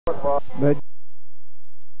But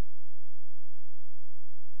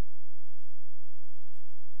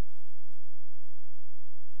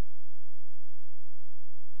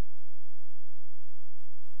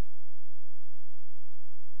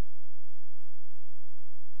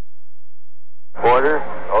Porter,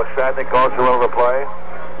 O'Shagney calls the will of the play.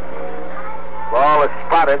 Ball is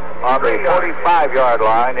spotted on the 45-yard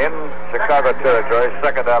line in Chicago territory,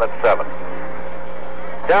 second down at 7.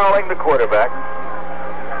 Dowling, the quarterback,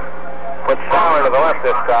 puts Sauer to the left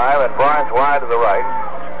this time, and Barnes wide to the right.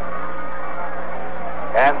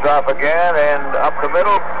 Hands off again, and up the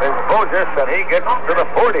middle is Bogus, and he gets to the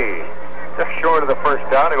 40. Just short of the first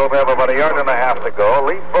down. He'll have about 1.5 yards to go.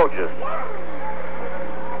 Lee Bogus.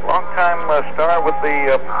 Long-time star with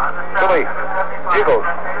the Philly Eagles.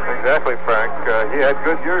 Exactly, Frank. He had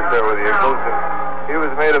good years there with the Eagles, and he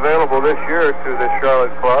was made available this year to the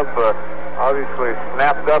Charlotte club. Obviously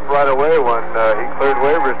snapped up right away when he cleared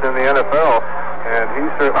waivers in the NFL, and he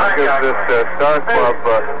certainly gives this star club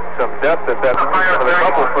some depth at that point with a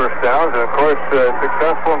couple first downs, and of course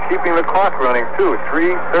successful in keeping the clock running too.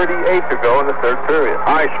 3:38 to go in the third period.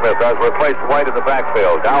 Highsmith has replaced White in the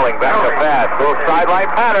backfield. Dowling back to pass. Little sideline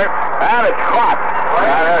pattern, and it's caught.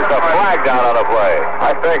 And there's a flag down on the play.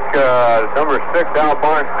 I think number 6, Al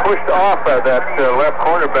Barnes, pushed off that left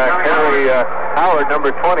cornerback, Henry Howard, number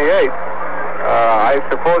 28. I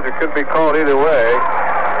suppose it could be called either way,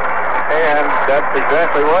 and that's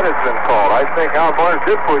exactly what has been called. I think Al Barnes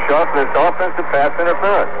did push off, and it's offensive pass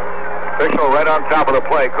interference. Official right on top of the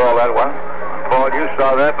play called that one. Paul, you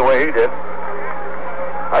saw that the way he did.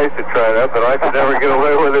 I used to try that, but I could never get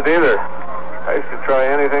away with it either. I used to try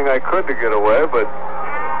anything I could to get away, but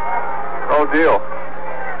no deal.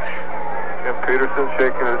 Jim Peterson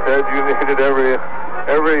shaking his head. You needed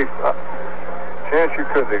every chance you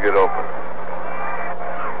could to get open.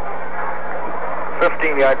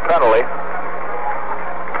 15-yard penalty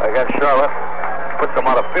against Charlotte. Puts them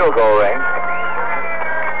on a field goal range.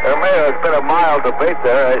 There may have been a mild debate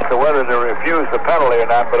there as to whether to refuse the penalty or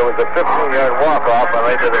not, but it was a 15-yard walk-off, and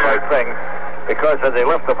they did the right thing, because as they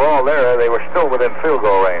left the ball there, they were still within field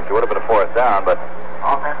goal range. It would have been a fourth down, but,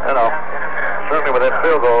 you know, certainly within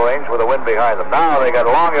field goal range with a wind behind them. Now they got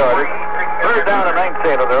a long yardage. Third down and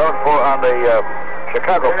 19 of their own on the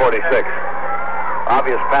Chicago 46.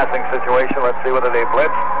 Obvious passing situation. Let's see whether they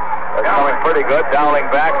blitz. They're coming pretty good. Dowling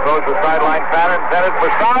back, throws the sideline pattern, intended for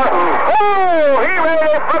Sauer. Oh, he made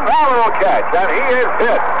a phenomenal catch, and he is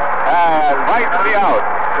hit. And right to the out.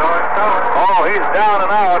 Oh, he's down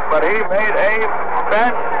and out, but he made a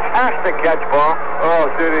fantastic catch, Paul. Oh,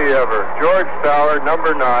 did he ever. George Sauer,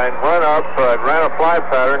 number 9, went up, ran a fly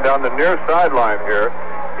pattern down the near sideline here.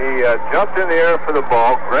 He jumped in the air for the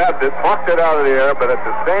ball, grabbed it, plucked it out of the air, but at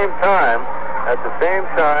the same time,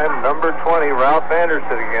 number 20, Ralph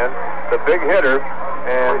Anderson again, the big hitter,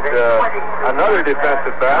 and another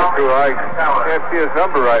defensive back who I can't see his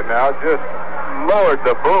number right now, just lowered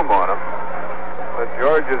the boom on him. But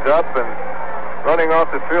George is up and running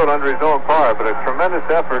off the field under his own power, but a tremendous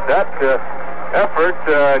effort. That effort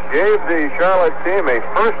gave the Charlotte team a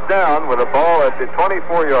first down with a ball at the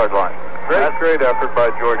 24-yard line. Great effort by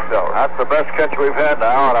George Sauer. That's the best catch we've had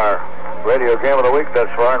now on our radio game of the week thus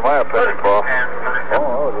far, in my opinion, Paul.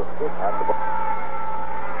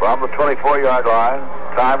 From the 24-yard line,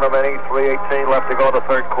 time remaining, 3:18 left to go in the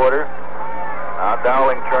third quarter. Now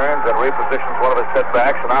Dowling turns and repositions one of his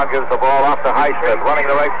setbacks, and now gives the ball off to Highsmith, running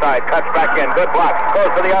the right side, cuts back in, good block, goes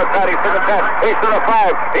to the outside, he's to the 10, he's to the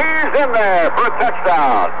 5, he's in there for a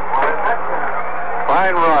touchdown.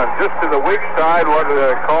 Fine run, just to the weak side, what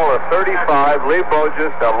they call a 35. Lee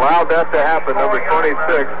Bogus allowed that to happen, number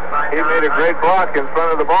 26. He made a great block in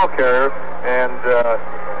front of the ball carrier, and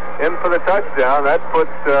in for the touchdown. That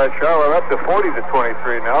puts Charlotte up to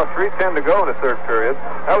 40-23 now. 3:10 to go in the third period.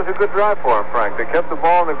 That was a good drive for him, Frank. They kept the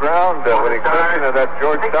ball on the ground with the exception of that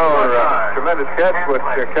George Sauer tremendous catch, which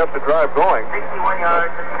kept the drive going. 61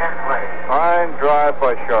 yards and 10 plays. Fine drive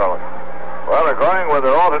by Charlotte. Well, they're going with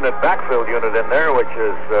their alternate backfield unit in there, which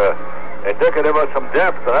is indicative of some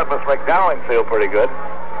depth, and that must make Dowling feel pretty good.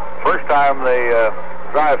 First time the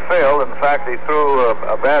drive failed. In fact, he threw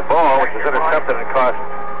a bad ball, which was intercepted and cost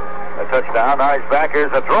a touchdown. Now he's back.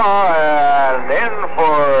 Here's a draw, and in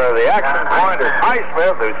for the action point is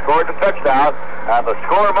Highsmith, who scored the touchdown, and the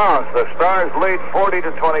score mounts. The Stars lead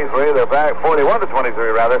 40-23. They're back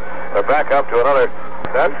 41-23 rather. They're back up to another.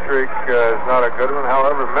 That streak is not a good one.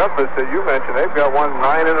 However, Memphis, that you mentioned, they've got 9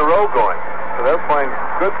 in a row going. So they're playing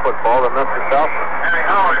good football, the Memphis Falcons.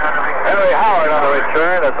 Henry Howard on the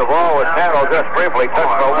return as the ball was handled just briefly,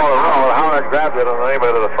 touched the wall around. Howard grabbed it in the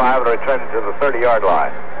neighborhood of the 5 and returned it to the 30-yard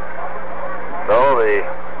line. So the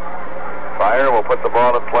will put the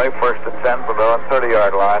ball in play, 1st and 10 from their own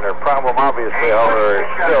 30-yard line. Their problem, obviously, however, is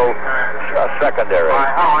still secondary.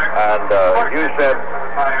 And you said,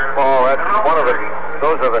 Paul, that's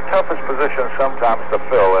those are the toughest positions sometimes to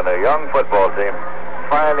fill in a young football team,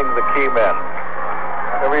 finding the key men.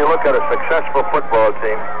 Whenever you look at a successful football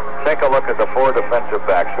team, take a look at the 4 defensive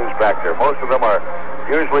backs. Who's back there? Most of them are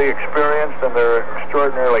usually experienced, and they're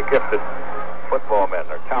extraordinarily gifted football men.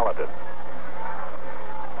 They're talented.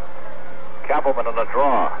 Kappelman in the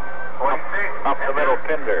draw. Up the middle,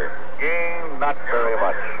 Pinder. Gain, not very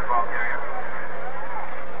much.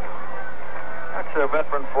 That's a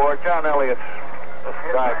veteran for John Elliott's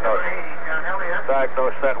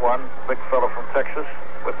diagnosed that one. Big fellow from Texas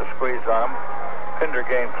with the squeeze on him. Pinder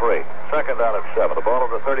gained 3. 2nd down at 7. The ball at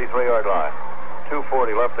the 33-yard line.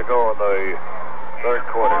 2:40 left to go in the 3rd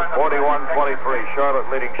quarter. 41-23. Charlotte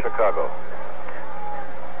leading Chicago.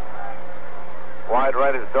 Wide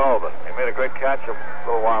right is Dolvin. He made a great catch a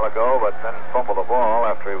little while ago, but then fumbled the ball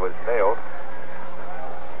after he was nailed.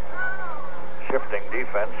 Shifting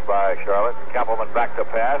defense by Charlotte. Kappelman back to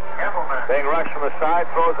pass. Being rushed from the side,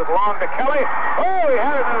 throws it long to Kelly. Oh, he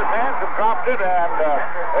had it in his hands and dropped it, and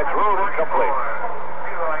it's ruled incomplete.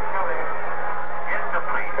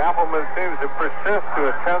 Kappelman seems to persist to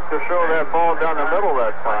attempt to throw that ball down the middle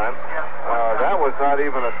that time. That was not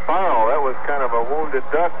even a spiral. That was kind of a wounded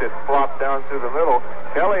duck that flopped down through the middle.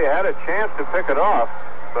 Kelly had a chance to pick it off,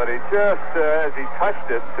 but he just, as he touched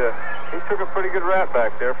it, he took a pretty good rat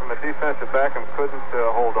back there from a defensive back and couldn't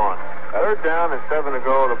hold on. 3rd down and 7 to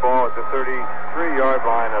go. The ball at the 33-yard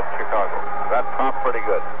line of Chicago. That popped pretty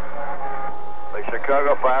good. The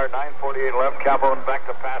Chicago Fire, 9:48 left. Kappelman back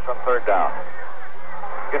to pass on 3rd down.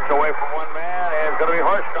 Gets away from one man, and it's going to be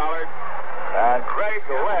horse collared. And Greg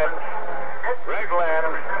Lenz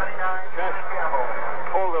just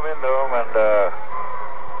pulled him into him, and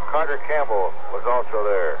Carter Campbell was also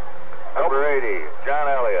there. Number 80, John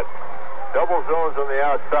Elliott. Double zones on the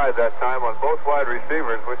outside that time on both wide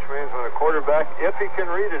receivers, which means when the quarterback, if he can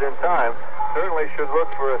read it in time, certainly should look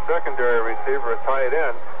for a secondary receiver, a tight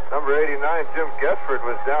end. Number 89, Jim Gesford,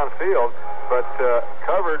 was downfield, but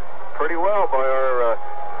covered pretty well by our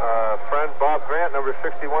friend Bob Grant, number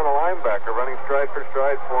 61, a linebacker, running stride for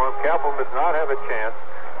stride for him. Kappelman does not have a chance,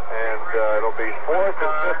 and it'll be 4th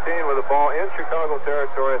and 15 with the ball in Chicago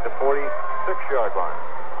territory at the 46-yard line.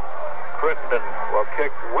 Crittenden will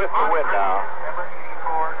kick with the wind now.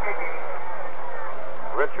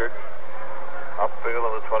 Richards upfield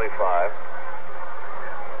on the 25.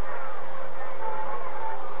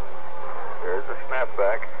 Here's the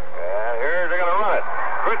snapback, and here they're going to run it.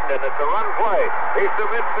 Crittenden, it's a run play. He's to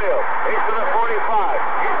midfield. He's to the 45.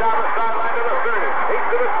 He's down the sideline to the 30. He's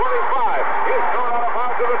to the 25. He's thrown out of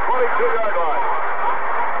bounds to the 22-yard line.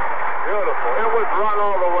 Beautiful. It was run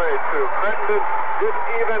all the way, too. Crittenden didn't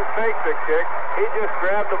even fake the kick. He just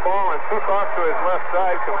grabbed the ball and took off to his left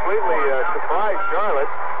side, completely surprised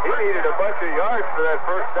Charlotte. He needed a bunch of yards for that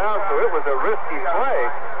 1st down, so it was a risky play.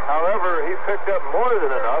 However, he picked up more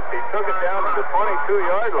than enough. He took it down to the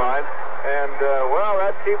 22-yard line. And, well,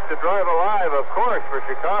 that keeps the drive alive, of course, for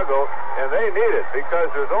Chicago, and they need it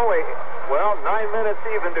because there's only, 9 minutes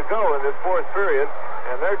even to go in this 4th period,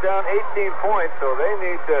 and they're down 18 points, so they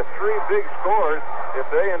need 3 big scores if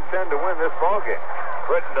they intend to win this ballgame.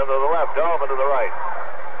 Crittenden to the left, Dolvin to the right.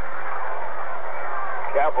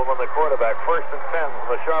 Kappelman, the quarterback, 1st and 10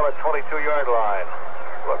 from the Charlotte 22-yard line.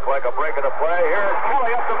 Look like a break in the play. Here's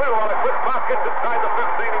Kelly up the middle on a quick pop, gets inside the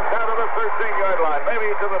 15 and down to the 13-yard line,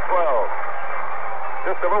 maybe to the 12.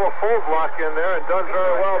 Just a little full block in there and done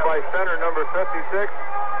very well by center number 56,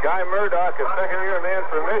 Guy Murdoch, a second-year man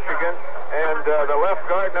from Michigan, and the left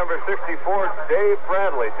guard number 64, Dave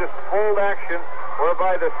Bradley. Just full action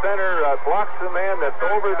whereby the center blocks the man that's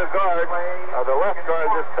over the guard, the left guard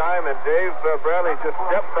this time, and Dave Bradley just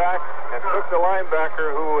stepped back and took the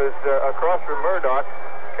linebacker who is across from Murdoch.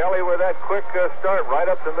 Kelly with that quick start right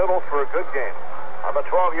up the middle for a good game. On the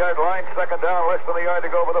 12-yard line, 2nd down, less than a yard to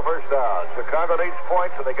go for the 1st down. Chicago needs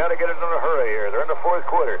points, and they got to get it in a hurry here. They're in the 4th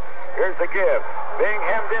quarter. Here's the give. Being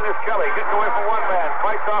hemmed in is Kelly. Gets away from one man.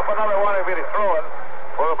 Fights off another one. He'll be throwing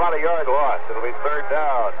for about a yard loss. It'll be 3rd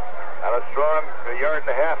down. And a strong yard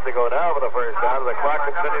and a half to go now for the 1st down. The clock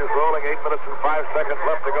continues rolling. 8 minutes and 5 seconds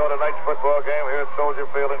left to go in tonight's football game here at Soldier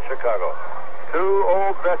Field in Chicago. 2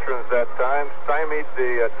 old veterans that time stymied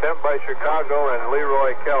the attempt by Chicago and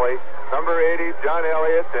Leroy Kelly. Number 80, John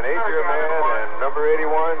Elliott, an 8-year man, and number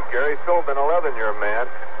 81, Gary Philbin, 11-year man.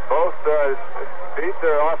 Both beat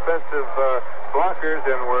their offensive blockers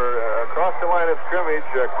and were across the line of scrimmage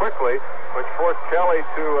quickly, which forced Kelly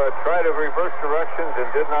to try to reverse directions and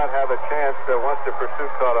did not have a chance once the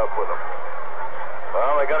pursuit caught up with him.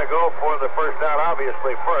 Well, they got to go for the first down,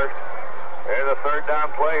 obviously, first. Here's a third down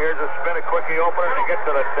play. Here's a spin, a quickie opener, and he gets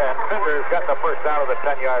to the 10. Finder's got the first down of the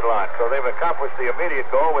 10-yard line. So they've accomplished the immediate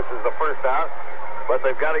goal, which is the first down. But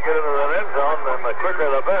they've got to get into the end zone, and the quicker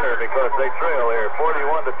the better, because they trail here,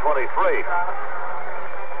 41-23.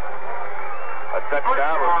 A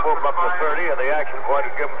touchdown was pulled up to 30, and the action point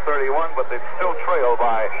would give them 31, but they'd still trail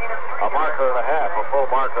by a marker and a half, a full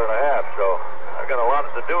marker and a half. So they've got a lot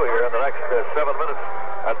to do here in the next 7 minutes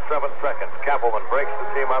and 7 seconds. Kappelman breaks the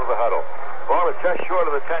team out of the huddle. Ball is just short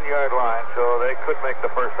of the 10-yard line, so they could make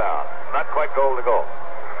the first down. Not quite goal to goal.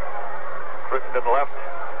 Crittenden left,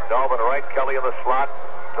 Dalvin right, Kelly in the slot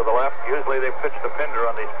to the left. Usually they pitch to Pinder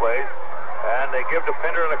on these plays. And they give to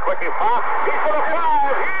Pinder in a quickie pop. He's for the 5.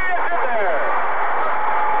 He is in there.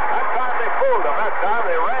 That time they fooled him. That time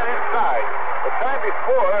they ran inside. The time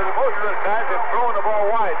before, most of the times they've thrown the ball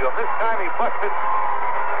wide to him. This time he busted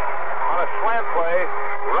on a slant play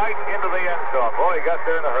right into the end zone. Boy, he got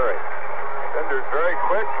there in a hurry. Pinder's very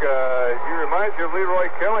quick. He reminds you of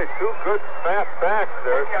Leroy Kelly. 2 good fast backs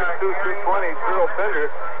there. 6'2", 220, Cyril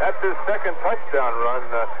Pinder. That's his second touchdown run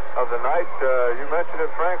of the night. You mentioned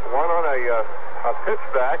it, Frank. One on a pitch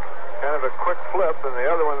back, kind of a quick flip, and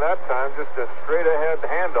the other one that time just a straight ahead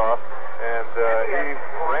handoff. And he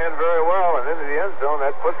ran very well and into the end zone.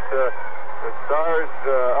 That puts the Stars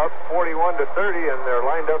up 41-30, and they're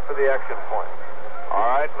lined up for the action point. All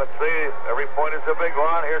right, let's see. Every point is a big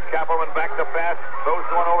one. Here's Kappelman back to pass. Throws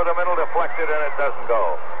one over the middle, deflected, and it doesn't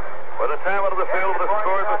go. By the time of the field, the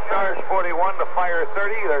score, the Stars 41, the Fire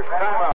 30. There's timeout.